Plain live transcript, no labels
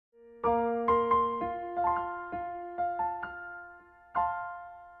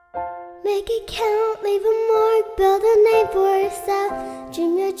Make it count, leave a mark, build a name for yourself.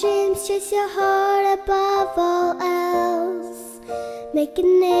 Dream your dreams, chase your heart above all else. Make a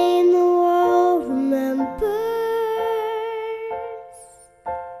name the world remembers.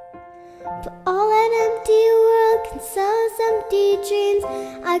 But all an empty world can sell us empty dreams.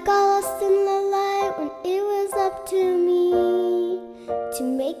 I got lost in the light when it was up to me to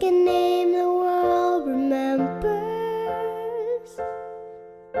make a name the world remembers.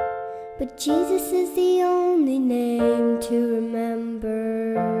 But Jesus is the only name to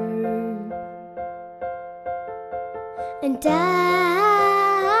remember. And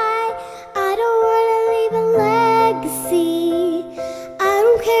I don't want to leave a legacy. I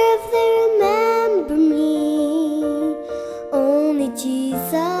don't care if they remember me. Only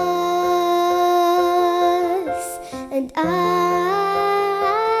Jesus. And I've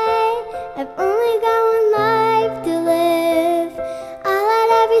only got one life to live. I let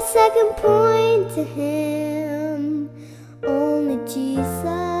every second point to Him. Only Jesus.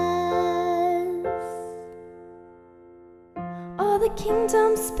 All the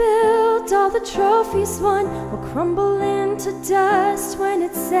kingdoms built, all the trophies won, will crumble into dust when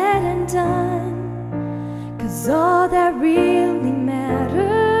it's said and done. 'Cause all that really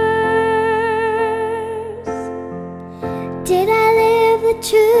matters. Did I live the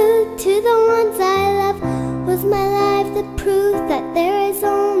truth to the ones I love? Was my life the proof that there is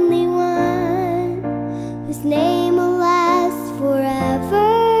only one whose name will last forever?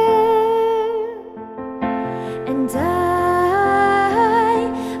 And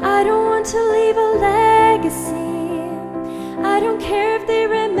I don't want to leave a legacy. I don't care if they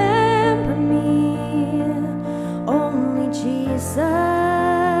remember me. Only Jesus.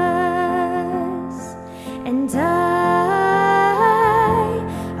 And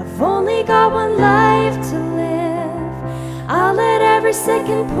I've only got one life to live. I'll let every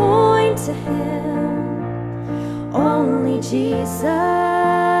second point to Him. Only Jesus.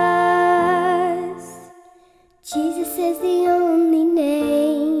 Jesus is the only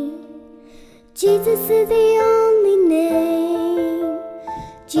name. Jesus is the only name.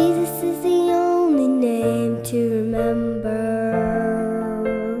 Jesus is the only name to remember.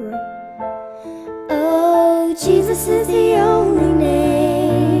 Oh, Jesus is the only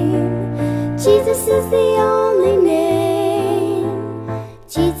name. Jesus is the only name.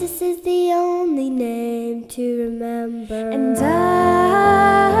 Jesus is the only name to remember. And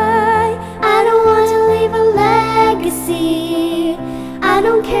I don't want to leave a legacy. I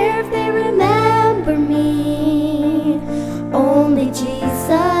don't care if they remember me. Only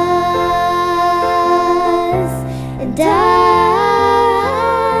Jesus. And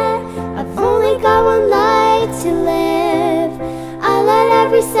I've only got one life to live. I let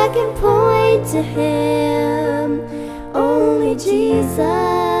every second point to Him. Only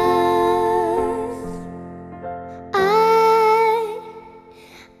Jesus.